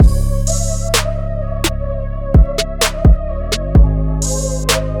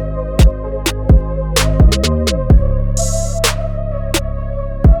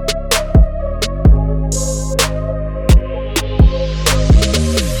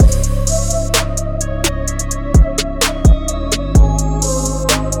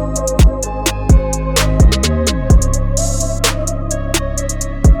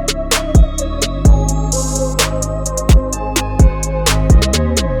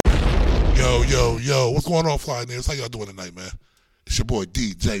Yo, what's going on, Fly Niggas? How y'all doing tonight, man? It's your boy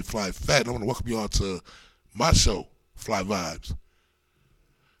DJ Fly Fat, and I want to welcome y'all to my show, Fly Vibes.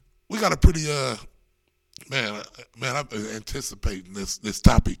 We got a pretty, man, I've been anticipating this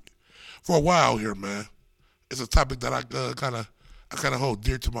topic for a while here, man. It's a topic that I kind of hold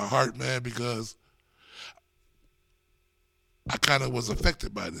dear to my heart, man, because I kind of was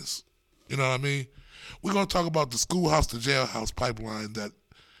affected by this. You know what I mean? We're going to talk about the schoolhouse to jailhouse pipeline that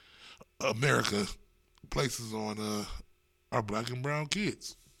America places on our black and brown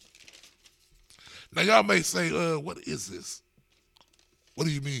kids. Now, y'all may say, what is this? What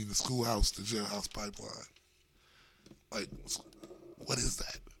do you mean, the schoolhouse to jailhouse pipeline? Like, what is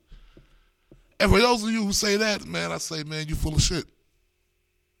that? And for those of you who say that, man, I say, man, you full of shit.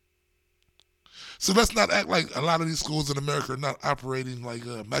 So let's not act like a lot of these schools in America are not operating like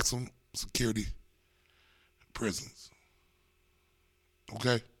maximum security prisons.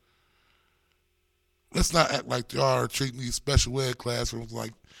 Okay? Let's not act like they are treating these special ed classrooms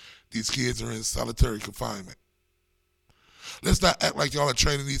like these kids are in solitary confinement. Let's not act like y'all are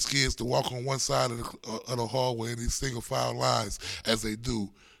training these kids to walk on one side of the hallway in these single file lines as they do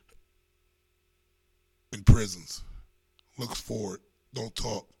in prisons. Look forward. Don't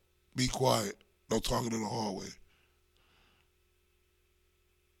talk. Be quiet. Don't talk in the hallway.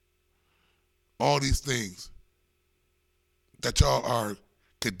 All these things that y'all are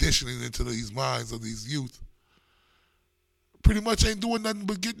conditioning into these minds of these youth pretty much ain't doing nothing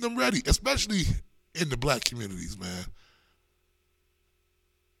but getting them ready, especially in the black communities, man.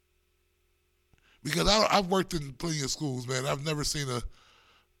 Because I've worked in plenty of schools, man. I've never seen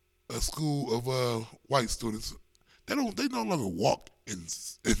a school of white students. They no longer walk in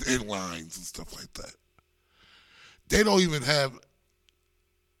lines and stuff like that. They don't even have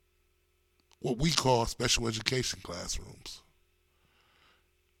what we call special education classrooms.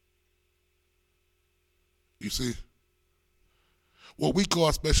 You see? What we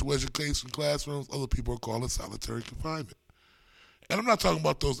call special education classrooms, other people are calling solitary confinement. And I'm not talking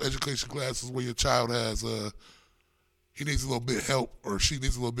about those education classes where your child has, he needs a little bit help or she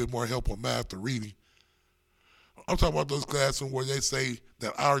needs a little bit more help on math or reading. I'm talking about those classrooms where they say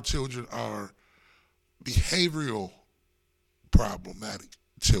that our children are behavioral problematic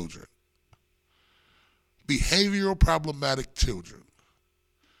children. Behavioral problematic children.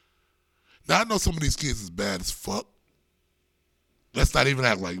 Now, I know some of these kids is bad as fuck. Let's not even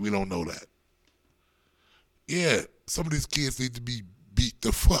act like we don't know that. Yeah, some of these kids need to be beat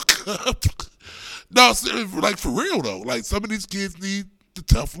the fuck up. No, like for real though. Like some of these kids need the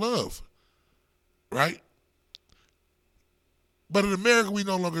tough love. Right? But in America, we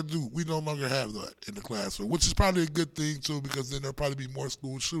no longer have that in the classroom, which is probably a good thing too, because then there'll probably be more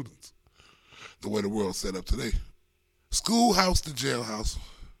school shootings. The way the world's set up today. Schoolhouse to jailhouse.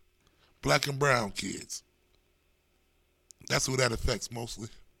 Black and brown kids. That's who that affects mostly.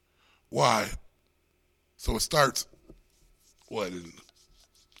 Why? So it starts, in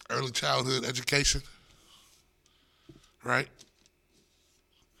early childhood education, right?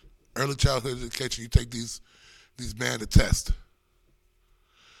 Early childhood education, you take these band of tests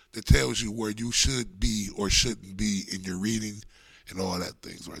that tells you where you should be or shouldn't be in your reading and all that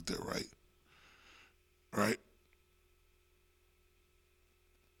things right there, right? Right?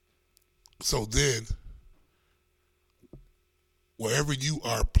 So then, wherever you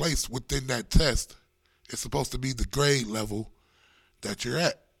are placed within that test, it's supposed to be the grade level that you're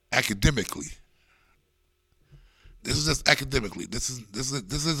at academically. This is just academically. This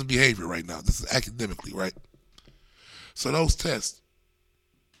isn't behavior right now. This is academically, right? So those tests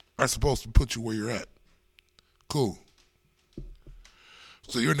are supposed to put you where you're at. Cool.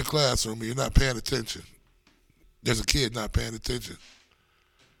 So you're in the classroom and you're not paying attention. There's a kid not paying attention.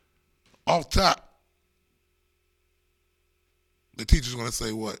 Off top, the teacher's going to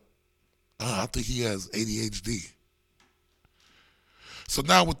say what? I think he has ADHD. So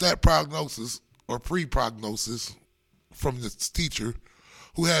now with that prognosis or pre-prognosis from this teacher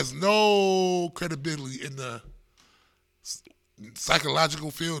who has no credibility in the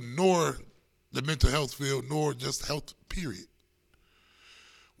psychological field, nor the mental health field, nor just health, period,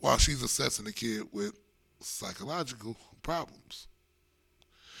 while she's assessing the kid with psychological problems.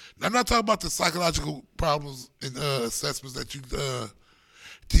 Now, I'm not talking about the psychological problems in assessments that you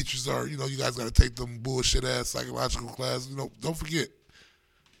teachers are, you guys got to take them bullshit-ass psychological classes. Don't forget,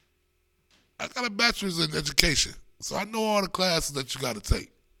 I got a bachelor's in education, so I know all the classes that you got to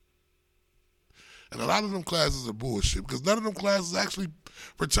take. And a lot of them classes are bullshit because none of them classes actually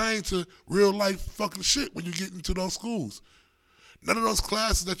pertain to real-life fucking shit when you get into those schools. None of those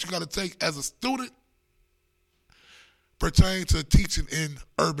classes that you got to take as a student pertain to teaching in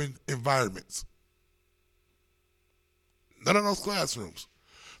urban environments. None of those classrooms.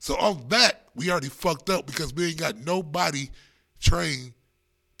 So off that, we already fucked up because we ain't got nobody trained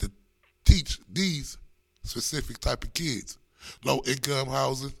to teach these specific type of kids. Low income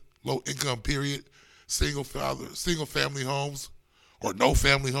housing, low income period, single family homes, or no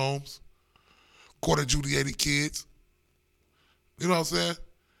family homes, court adjudicated kids. You know what I'm saying?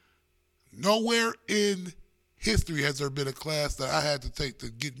 Nowhere in history has there been a class that I had to take to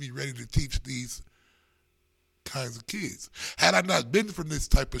get me ready to teach these kinds of kids. Had I not been from this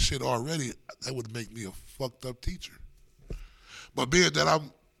type of shit already, that would make me a fucked up teacher. But being that I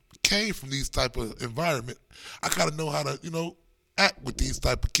came from these type of environment, I gotta know how to, act with these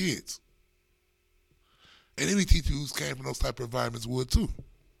type of kids. And any teacher who's came from those type of environments would too.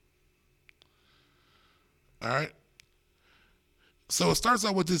 All right. So it starts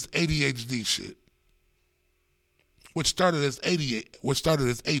out with this ADHD shit, which started as ADD,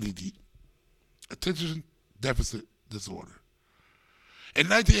 attention deficit disorder. In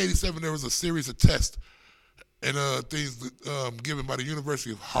 1987, there was a series of tests and things given by the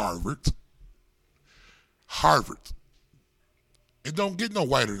University of Harvard. It don't get no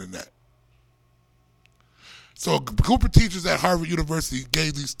whiter than that. So a group of teachers at Harvard University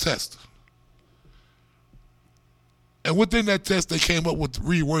gave these tests. And within that test, they came up with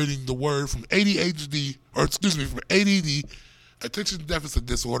rewording the word from from ADD, attention deficit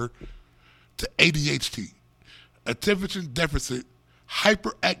disorder, to ADHD, attention deficit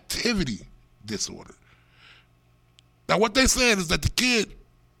hyperactivity disorder. Now, what they're saying is that the kid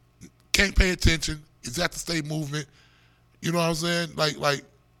can't pay attention. He's got to stay movement. You know what I'm saying? Like,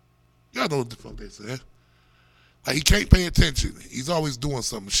 y'all know what the fuck they saying. Like, he can't pay attention. He's always doing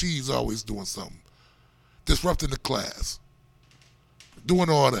something. She's always doing something. Disrupting the class. Doing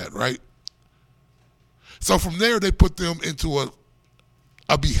all that, right? So from there, they put them into a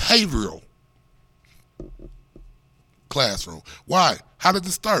behavioral classroom. Why? How did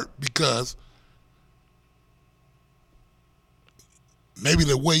it start? Because maybe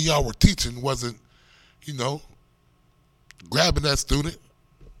the way y'all were teaching wasn't, grabbing that student.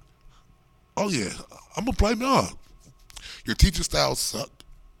 Oh yeah, I'm gonna blame y'all. Your teaching style sucked.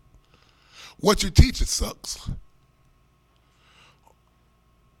 What you're teaching sucks.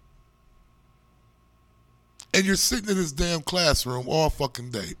 And you're sitting in this damn classroom all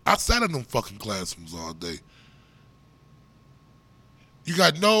fucking day. I sat in them fucking classrooms all day. You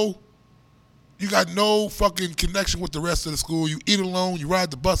got no fucking connection with the rest of the school. You eat alone, you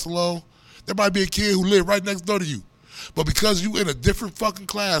ride the bus alone. There might be a kid who live right next door to you. But because you in a different fucking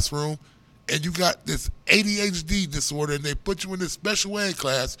classroom and you got this ADHD disorder and they put you in this special ed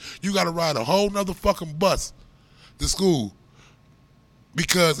class, you got to ride a whole nother fucking bus to school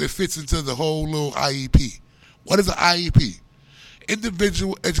because it fits into the whole little IEP. What is an IEP?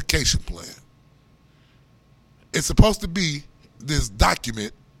 Individual Education Plan. It's supposed to be this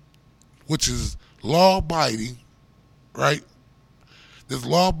document which is law-abiding, right? This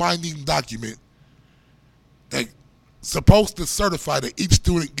law-binding document that's supposed to certify that each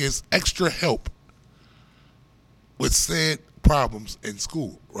student gets extra help with said problems in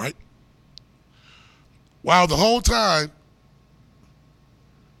school, right? While the whole time,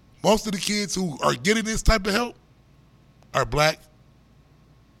 most of the kids who are getting this type of help are black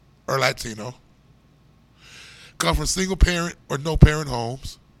or Latino, come from single parent or no parent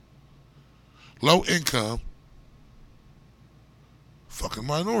homes, low income, fucking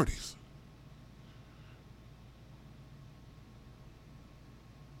minorities.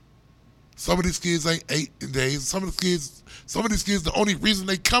 Some of these kids ain't 8 days. Some of these kids, the only reason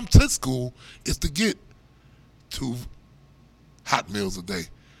they come to school is to get 2 hot meals a day.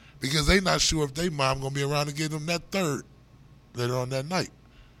 Because they not sure if their mom gonna be around to get them that third later on that night.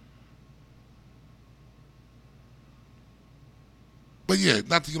 But yeah,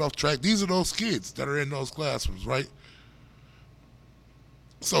 not to get off track, these are those kids that are in those classrooms, right?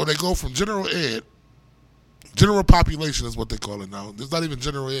 So they go from general ed, general population is what they call it now. It's not even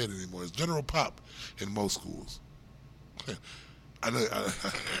general ed anymore. It's general pop in most schools. I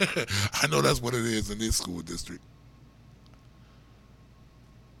know that's what it is in this school district.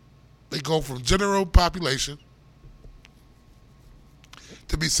 They go from general population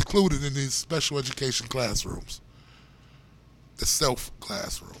to be secluded in these special education classrooms. The self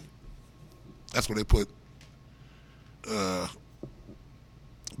classroom. That's where they put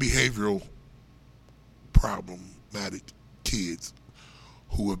behavioral problematic kids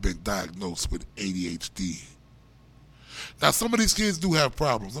who have been diagnosed with ADHD. Now, some of these kids do have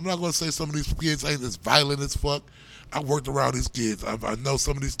problems. I'm not going to say some of these kids ain't as violent as fuck. I worked around these kids. I know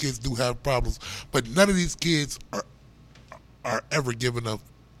some of these kids do have problems, but none of these kids are ever given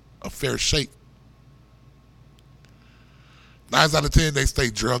a fair shake. 9 out of 10, they stay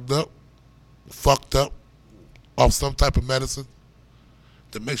drugged up, fucked up, off some type of medicine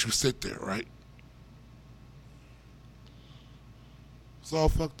that makes you sit there, right? It's all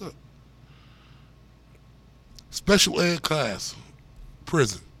fucked up. Special ed class,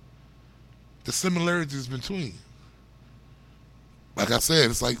 prison. The similarities between. Like I said,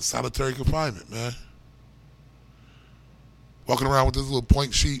 it's like solitary confinement, man. Walking around with this little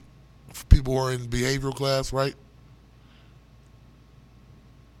point sheet for people who are in behavioral class, right?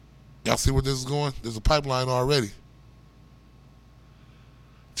 Y'all see where this is going? There's a pipeline already.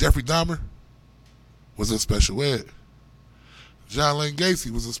 Jeffrey Dahmer was in special ed. John Lane Gacy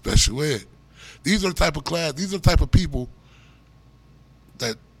was in special ed. These are the type of class, these are the type of people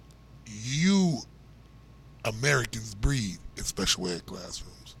that you Americans breed in special ed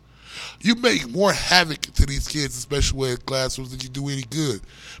classrooms. You make more havoc to these kids in special ed classrooms than you do any good.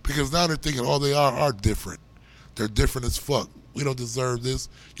 Because now they're thinking, oh, they are different. They're different as fuck. We don't deserve this.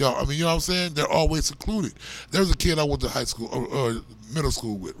 Y'all, I mean, you know what I'm saying? They're always secluded. There was a kid I went to high school or middle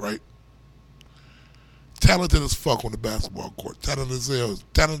school with, right? Talented as fuck on the basketball court. Talented as hell.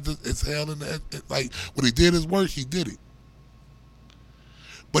 Talented as hell. Like, when he did his work, he did it.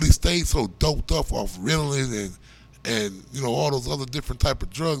 But he stayed so doped up off Ritalin and you know, all those other different type of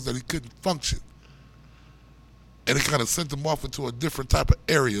drugs that he couldn't function. And it kind of sent him off into a different type of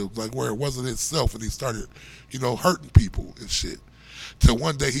area, like where it wasn't himself, and he started, you know, hurting people and shit. Till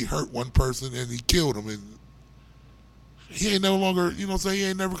one day he hurt one person and he killed him, and he ain't no longer, you know what I'm saying, he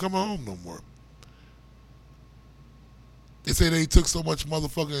ain't never coming home no more. They say that he took so much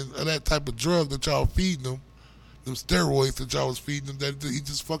motherfucking of that type of drug that y'all feeding him, them steroids that y'all was feeding him, that he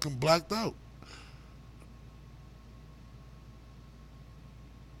just fucking blacked out.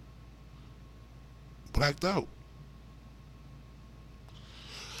 Blacked out.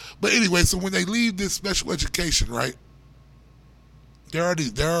 But anyway, so when they leave this special education, right? They're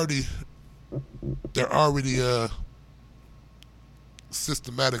already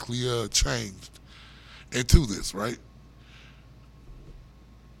systematically changed into this, right?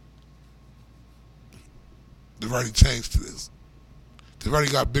 They've already changed to this. They've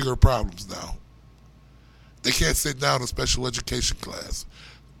already got bigger problems now. They can't sit down in special education class,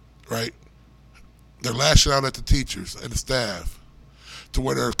 right? They're lashing out at the teachers and the staff to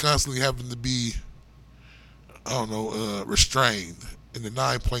where they're constantly having to be, restrained in the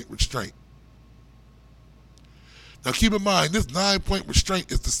 9-point restraint. Now keep in mind, this 9-point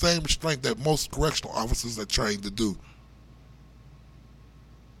restraint is the same restraint that most correctional officers are trained to do.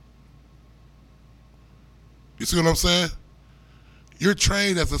 You see what I'm saying? You're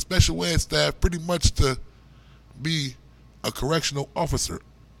trained as a special ed staff pretty much to be a correctional officer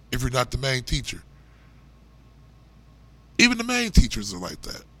if you're not the main teacher. Even the main teachers are like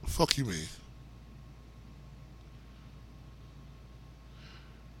that. Fuck you mean?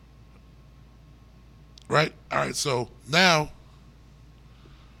 Right? Alright, so now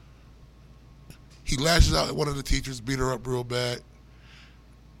he lashes out at one of the teachers, beat her up real bad.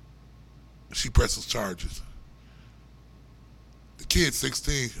 She presses charges. The kid,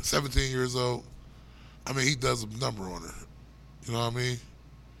 17 years old, I mean, he does a number on her. You know what I mean?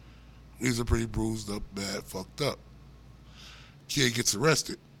 These are pretty bruised up, bad, fucked up. Kid gets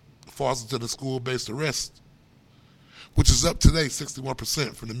arrested, falls into the school-based arrest, which is up today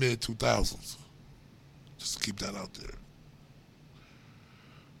 61% from the mid-2000s. Just to keep that out there.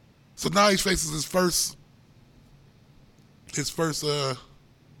 So now he faces his first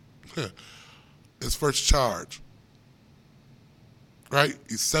charge. Right?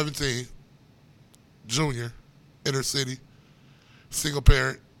 He's 17, junior, inner city, single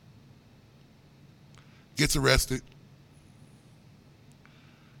parent, gets arrested.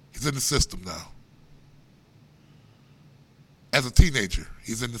 He's in the system now. As a teenager,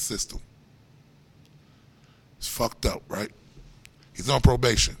 he's in the system. It's fucked up, right? He's on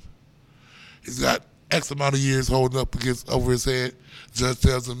probation. He's got X amount of years holding up over his head. Judge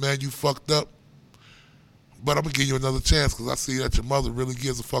tells him, man, you fucked up, but I'm going to give you another chance because I see that your mother really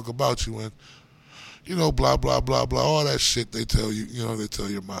gives a fuck about you, and, you know, blah, blah, blah, blah, all that shit they tell you, you know, they tell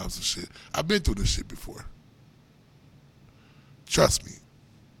your moms and shit. I've been through this shit before. Trust me.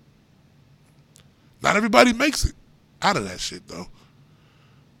 Not everybody makes it out of that shit, though.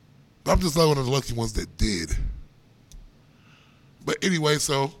 But I'm just like one of the lucky ones that did. But anyway,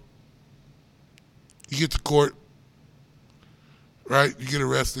 so you get to court, right? You get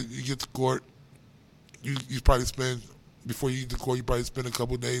arrested, you get to court. You probably spend, before you get to court, you probably spend a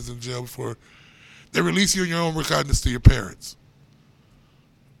couple of days in jail before they release you on your own recognizance to your parents.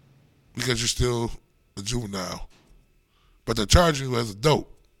 Because you're still a juvenile. But they're charging you as a dope.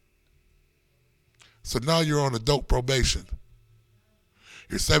 So now you're on adult probation.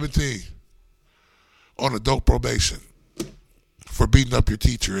 You're 17 on adult probation for beating up your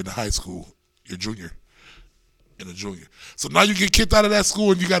teacher in the high school, your junior and a junior. So now you get kicked out of that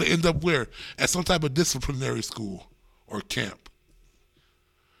school and you got to end up where? At some type of disciplinary school or camp.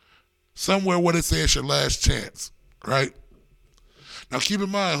 Somewhere where they say it's your last chance, right? Now keep in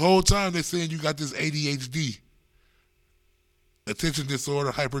mind, the whole time they're saying you got this ADHD, attention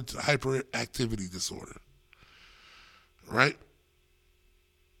disorder, hyperactivity disorder, right?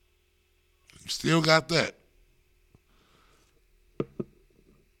 You still got that.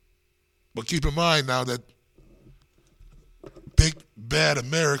 But keep in mind now that big, bad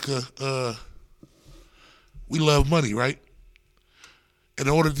America, we love money, right? In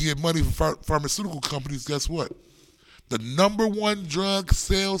order to get money from pharmaceutical companies, guess what? The number one drug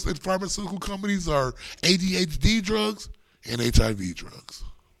sales in pharmaceutical companies are ADHD drugs and HIV drugs.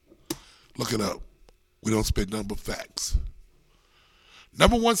 Look it up. We don't spit nothing but facts.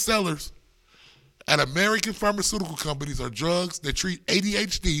 Number one sellers at American pharmaceutical companies are drugs that treat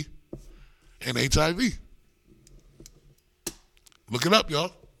ADHD and HIV. Look it up,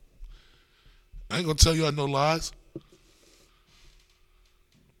 y'all. I ain't gonna tell you I know lies.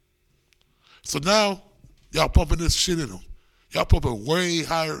 So now, y'all pumping this shit in them. Y'all pumping way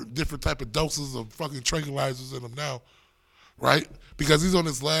higher, different type of doses of fucking tranquilizers in him now, right? Because he's on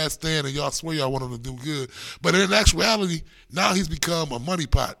his last stand and y'all swear y'all want him to do good. But in actuality, now he's become a money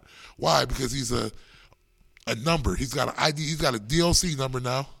pot. Why? Because he's a number. He's got an ID. He's got a DOC number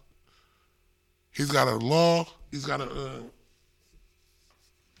now. He's got a law. He's got a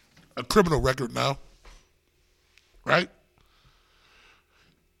criminal record now, right?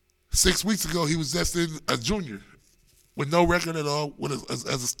 6 weeks ago, he was just in a junior with no record at all as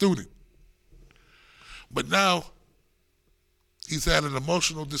a student. But now, he's had an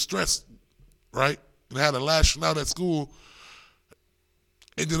emotional distress, right? And had a lashing out at school.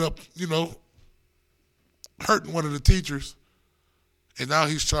 Ended up, hurting one of the teachers. And now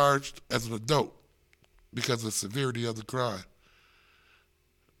he's charged as an adult because of the severity of the crime.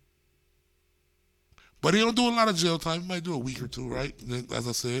 But he don't do a lot of jail time. He might do a week or two, right? As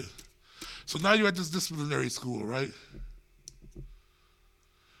I said. So now you're at this disciplinary school, right?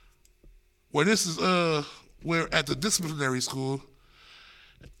 Where this is, where at the disciplinary school,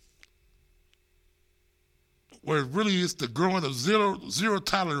 where it really is the growing of zero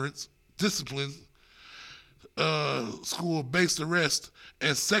tolerance, discipline, school-based arrest,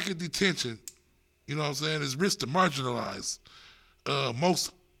 and second detention, you know what I'm saying, is risk to marginalize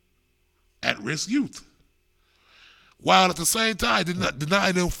most at-risk youth. While at the same time did not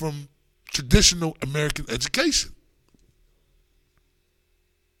deny them from traditional American education.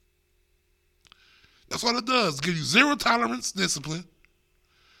 That's what it does. Give you zero tolerance discipline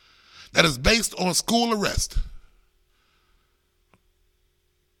that is based on school arrest.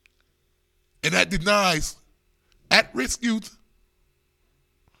 And that denies at-risk youth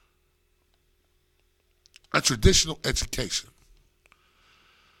a traditional education.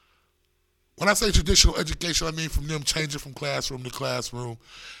 When I say traditional education, I mean from them changing from classroom to classroom,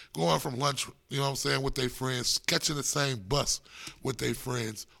 going from lunch, with their friends, catching the same bus with their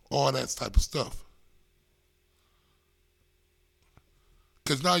friends, all that type of stuff.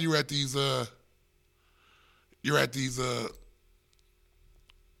 Because now you're at these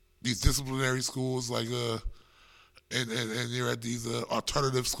disciplinary schools, like and you're at these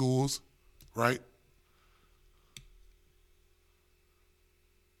alternative schools, right?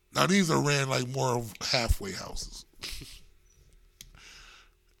 Now these are ran like more of halfway houses.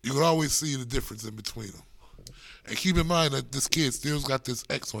 You can always see the difference in between them. And keep in mind that this kid still's got this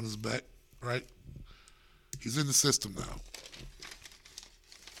X on his back, right? He's in the system now.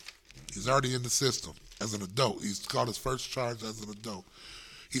 He's already in the system as an adult. He's got his first charge as an adult.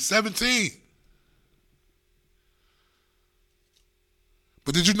 He's 17.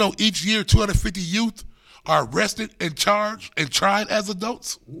 But did you know each year 250 youth are arrested and charged and tried as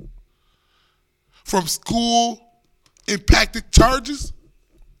adults from school-impacted charges?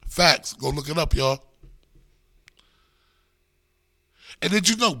 Facts. Go look it up, y'all. And did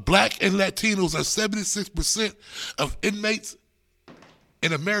you know black and Latinos are 76% of inmates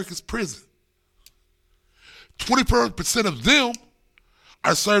in America's prison? 20% of them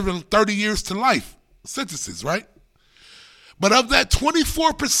are serving 30 years to life sentences, right? But of that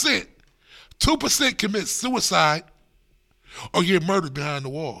 24%, 2% commit suicide or get murdered behind the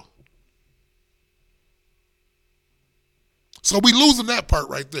wall. So we losing that part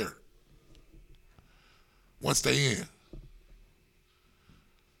right there once they in.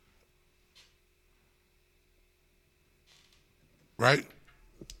 Right?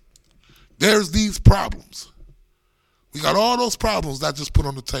 There's these problems We got all those problems that I just put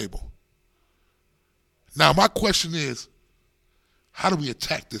on the table. Now, my question is, how do we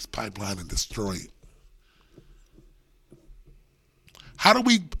attack this pipeline and destroy it? How do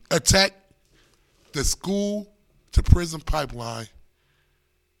we attack the school to prison pipeline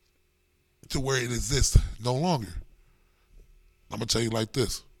to where it exists no longer? I'm going to tell you like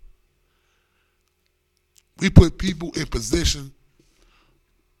this. We put people in position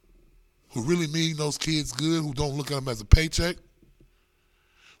who really mean those kids good, who don't look at them as a paycheck.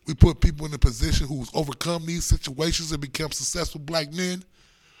 We put people in a position who's overcome these situations and become successful black men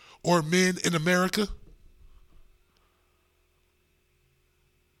or men in America.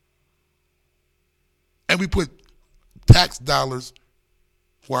 And we put tax dollars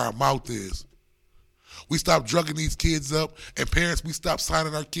where our mouth is. We stop drugging these kids up, and parents, we stop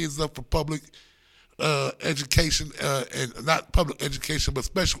signing our kids up for public education, and not public education, but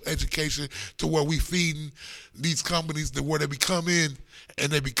special education, to where we feeding these companies to where they become in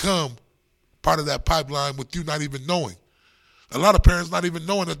and they become part of that pipeline with you not even knowing. A lot of parents not even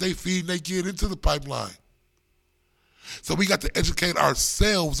knowing that they feeding their kid into the pipeline. So we got to educate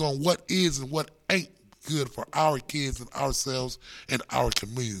ourselves on what is and what ain't good for our kids and ourselves and our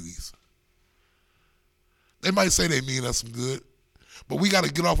communities. They might say they mean us some good, but we got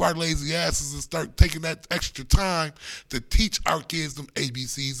to get off our lazy asses and start taking that extra time to teach our kids them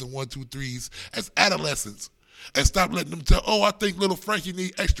ABCs and 1, 2, 3s as adolescents, and stop letting them tell, oh, I think little Frankie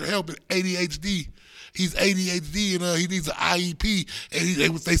needs extra help in ADHD. He's ADHD and he needs an IEP,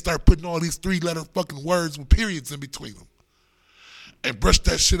 and they start putting all these 3-letter fucking words with periods in between them and brush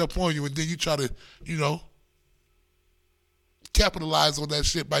that shit up on you, and then you try to, capitalize on that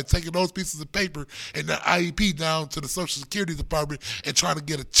shit by taking those pieces of paper and the IEP down to the Social Security Department and trying to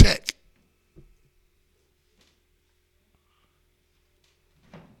get a check.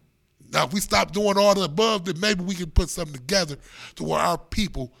 Now, if we stop doing all the above, then maybe we can put something together to where our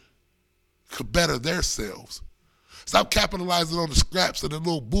people could better themselves. Stop capitalizing on the scraps and the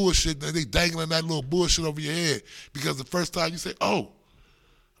little bullshit, and they dangling that little bullshit over your head, because the first time you say, oh,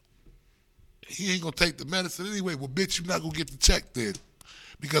 he ain't going to take the medicine anyway. Well, bitch, you're not going to get the check then.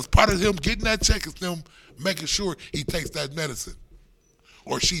 Because part of him getting that check is them making sure he takes that medicine.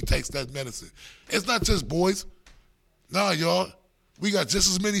 Or she takes that medicine. It's not just boys. Nah, y'all. We got just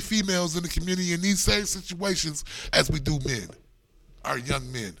as many females in the community in these same situations as we do men. Our young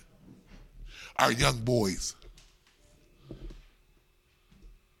men. Our young boys.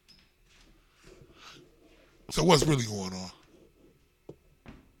 So what's really going on?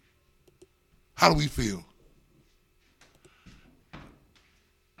 How do we feel?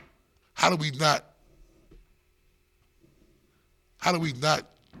 How do we not,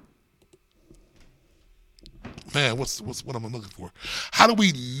 man, what am I looking for? How do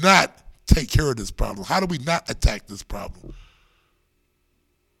we not take care of this problem? How do we not attack this problem?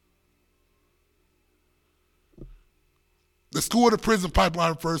 The school to prison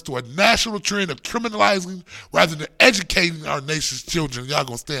pipeline refers to a national trend of criminalizing rather than educating our nation's children. Y'all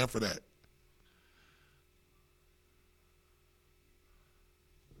gonna stand for that?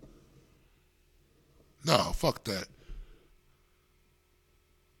 No, fuck that.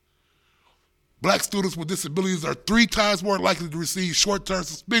 Black students with disabilities are 3 times more likely to receive short-term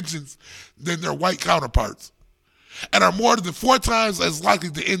suspensions than their white counterparts, and are more than 4 times as likely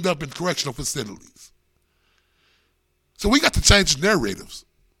to end up in correctional facilities. So we got to change the narratives.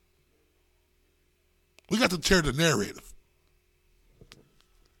 We got to change the narrative.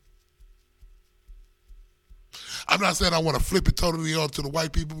 I'm not saying I want to flip it totally onto the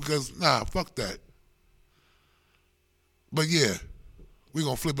white people, because, nah, fuck that. But yeah, we're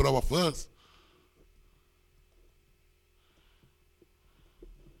going to flip it over for us.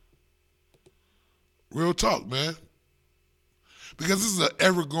 Real talk, man. Because this is an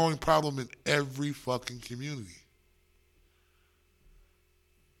ever-growing problem in every fucking community.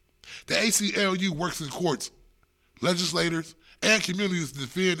 The ACLU works in courts, legislators, and communities to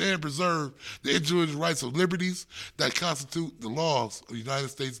defend and preserve the individual rights of liberties that constitute the laws of the United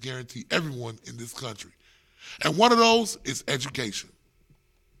States guarantee everyone in this country. And one of those is education.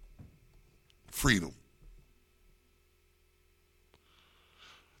 Freedom.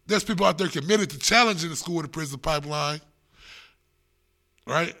 There's people out there committed to challenging the school to prison pipeline,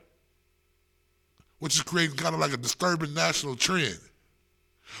 right? Which is creating kind of like a disturbing national trend,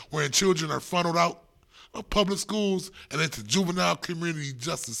 wherein children are funneled out of public schools and into juvenile community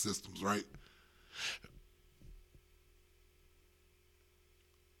justice systems, right?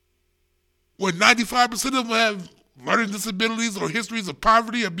 Where 95% of them have learning disabilities or histories of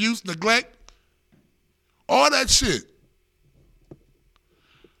poverty, abuse, neglect, all that shit.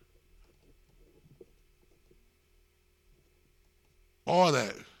 all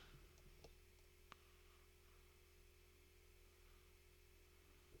that.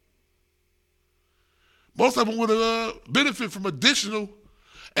 Most of them would benefit from additional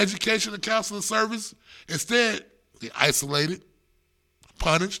education and counseling service. Instead, they're isolated,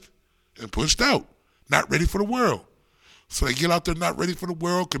 punished, and pushed out. Not ready for the world. So they get out there not ready for the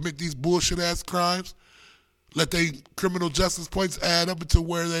world, commit these bullshit-ass crimes, let their criminal justice points add up until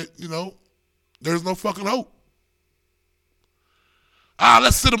where they, there's no fucking hope.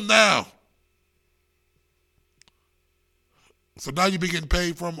 Let's sit them down. So now you be getting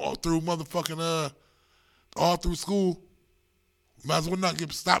paid for them all through motherfucking, all through school. Might as well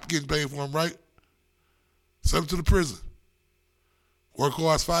stop getting paid for them, right? Send them to the prison. Work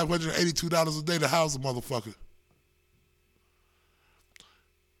costs $582 a day to house a motherfucker.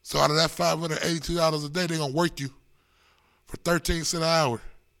 So out of that $582 a day, they're going to work you for 13 cents an hour.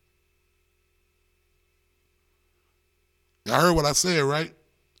 Y'all heard what I said, right?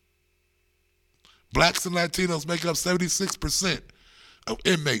 Blacks and Latinos make up 76% of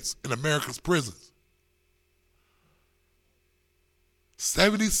inmates in America's prisons.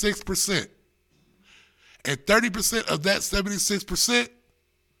 76%. And 30% of that 76%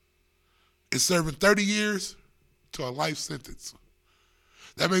 is serving 30 years to a life sentence.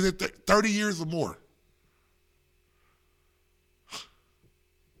 That means 30 years or more.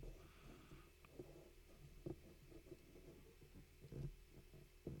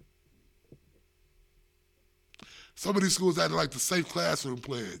 Some of these schools had like the Safe Classroom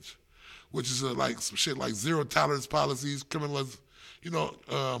Pledge, which is like some shit like zero tolerance policies, criminalizing,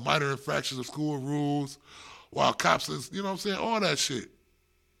 minor infractions of school rules, while cops is, all that shit.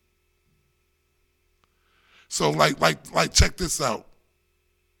 So like check this out.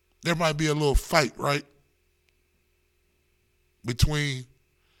 There might be a little fight, right? Between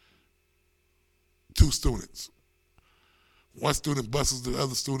two students. One student busts the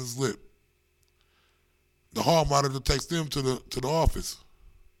other student's lip. The hall monitor takes them to the office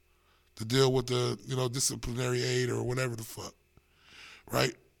to deal with the, disciplinary aid or whatever the fuck.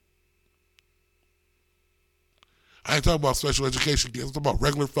 Right? I ain't talking about special education kids. I'm talking about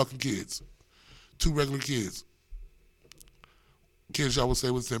regular fucking kids. Two regular kids. Kids y'all would say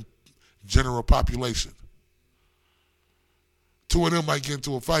was in general population. Two of them might get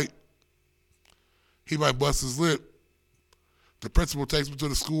into a fight. He might bust his lip. The principal takes him to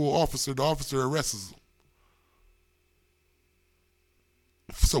the school officer. The officer arrests him.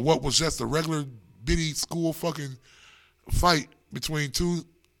 So what was just a regular bitty school fucking fight between two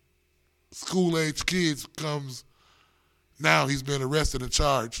school-age kids comes, now he's been arrested and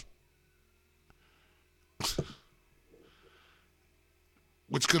charged.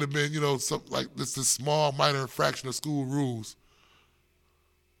 Which could have been, something like this small minor infraction of school rules.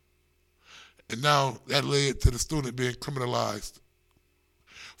 And now that led to the student being criminalized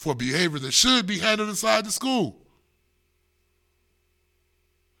for behavior that should be handled inside the school.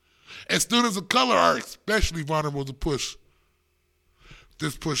 And students of color are especially vulnerable to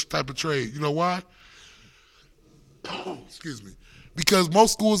this type of trade. You know why? Excuse me. Because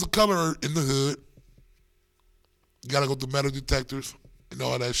most schools of color are in the hood. You got to go through metal detectors and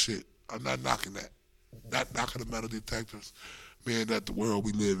all that shit. I'm not knocking that. Not knocking the metal detectors. Man, that's the world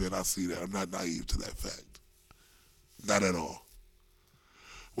we live in. I see that. I'm not naive to that fact. Not at all.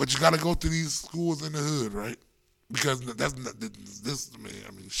 But you got to go to these schools in the hood, right? Because that's not this, man.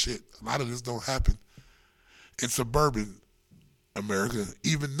 I mean, shit. A lot of this don't happen in suburban America,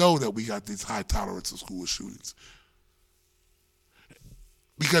 even though that we got these high tolerance of school shootings.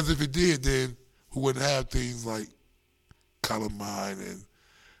 Because if it did, then we wouldn't have things like Columbine and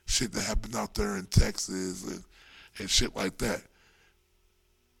shit that happened out there in Texas and shit like that.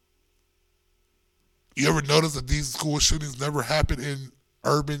 You ever notice that these school shootings never happen in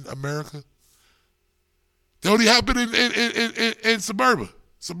urban America? They only happen in suburban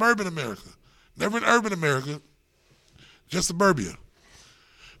America. Never in urban America, just suburbia.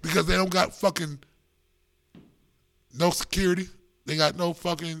 Because they don't got fucking no security. They got no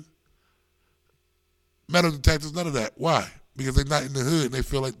fucking metal detectors, none of that. Why? Because they're not in the hood and they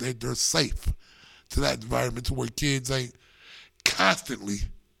feel like they're safe to that environment to where kids ain't constantly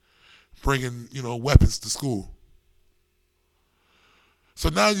bringing, weapons to school. So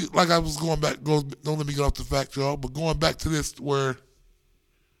now, like I was going back, don't let me get off the fact, y'all, but going back to this where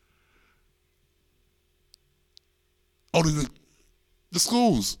only the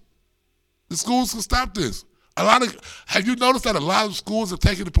schools can stop this. Have you noticed that a lot of schools are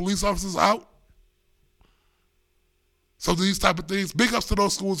taking the police officers out? So these type of things, big ups to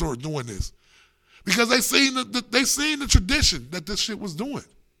those schools who are doing this. Because they seen the tradition that this shit was doing.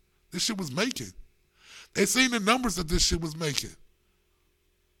 This shit was making. They seen the numbers that this shit was making.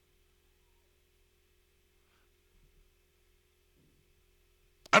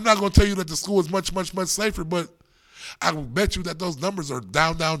 I'm not going to tell you that the school is much, much, much safer, but I will bet you that those numbers are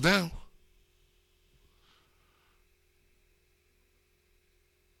down, down, down.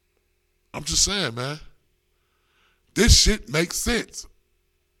 I'm just saying, man. This shit makes sense.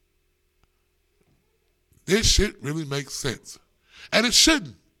 This shit really makes sense. And it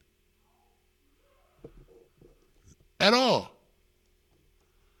shouldn't. At all.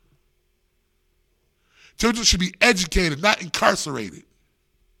 Children should be educated, not incarcerated.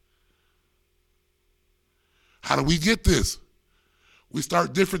 How do we get this? We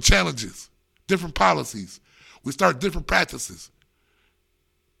start different challenges, different policies. We start different practices.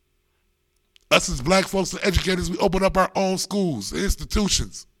 Us as black folks and educators, we open up our own schools and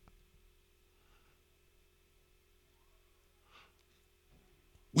institutions.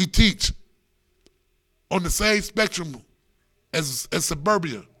 We teach on the same spectrum as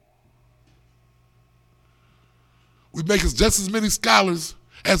suburbia. We make us just as many scholars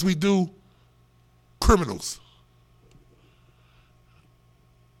as we do criminals.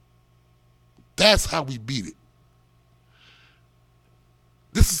 That's how we beat it.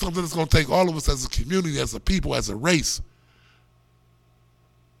 This is something that's going to take all of us as a community, as a people, as a race,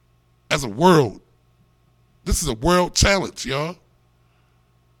 as a world. This is a world challenge, y'all.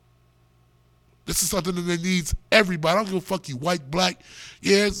 This is something that needs everybody. I don't give a fuck you white, black.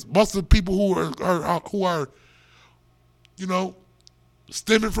 Yes, most of the people who are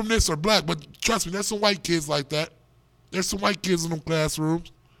stemming from this are black. But trust me, there's some white kids like that. There's some white kids in them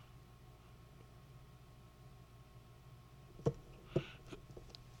classrooms.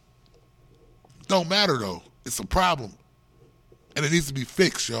 Don't matter though. It's a problem. And it needs to be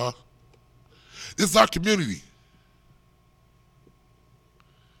fixed, y'all. This is our community.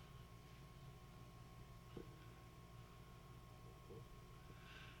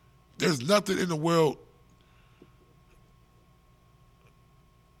 There's nothing in the world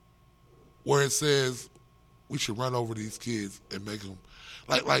where it says we should run over these kids and make them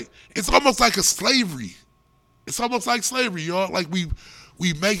like it's almost like a slavery. It's almost like slavery, y'all. Like we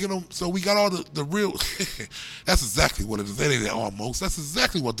making them so we got all the real. That's exactly what it is. That ain't almost. That's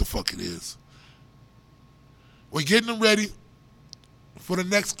exactly what the fuck it is. We're getting them ready for the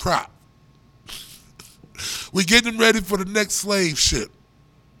next crop. We're getting them ready for the next slave ship.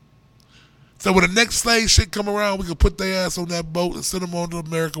 So when the next slave shit come around, we can put their ass on that boat and send them on to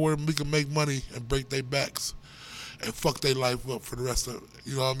America where we can make money and break their backs and fuck their life up for the rest of,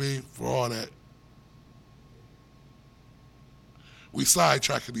 you know what I mean, for all that. We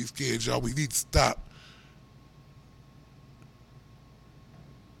sidetracking these kids, y'all. We need to stop.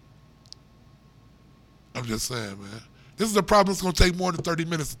 I'm just saying, man. This is a problem that's going to take more than 30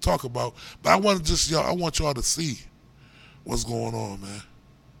 minutes to talk about, but I want y'all to see what's going on, man.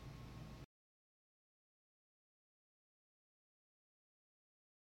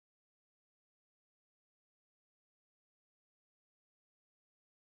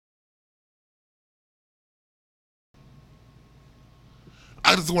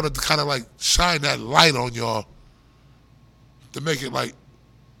 I just wanted to kind of like shine that light on y'all to make it like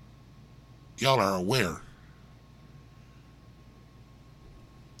y'all are aware.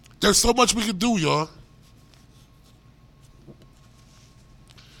 There's so much we can do, y'all.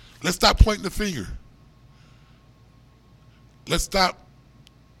 Let's stop pointing the finger. Let's stop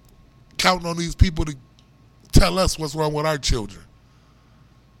counting on these people to tell us what's wrong with our children.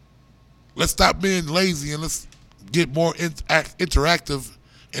 Let's stop being lazy and let's get more interactive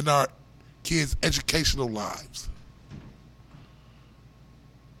in our kids' educational lives.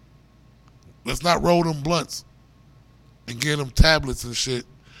 Let's not roll them blunts and give them tablets and shit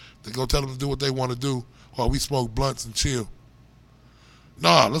to go tell them to do what they want to do while we smoke blunts and chill.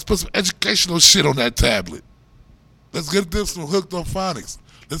 Nah, let's put some educational shit on that tablet. Let's get this from hooked on phonics.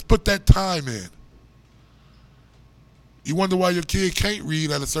 Let's put that time in. You wonder why your kid can't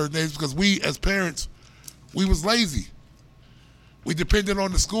read at a certain age because we, as parents, we was lazy. We depended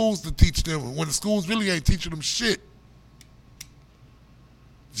on the schools to teach them when the schools really ain't teaching them shit.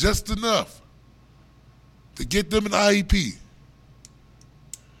 Just enough to get them an IEP.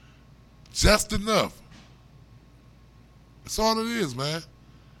 Just enough. That's all it is, man.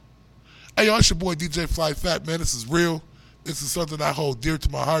 Hey, y'all, it's your boy DJ Fly Fat, man. This is real. This is something I hold dear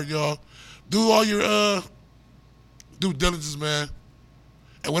to my heart, y'all. Do all your due diligence, man.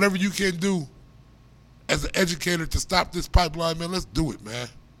 And whatever you can do as an educator to stop this pipeline, man, let's do it, man.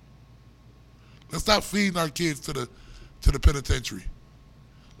 Let's stop feeding our kids to the penitentiary.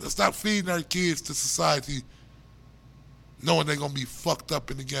 Let's stop feeding our kids to society knowing they're going to be fucked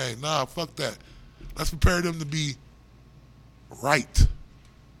up in the game. Nah, fuck that. Let's prepare them to be right.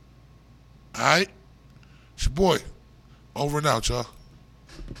 All right? It's your boy. Over and out, y'all.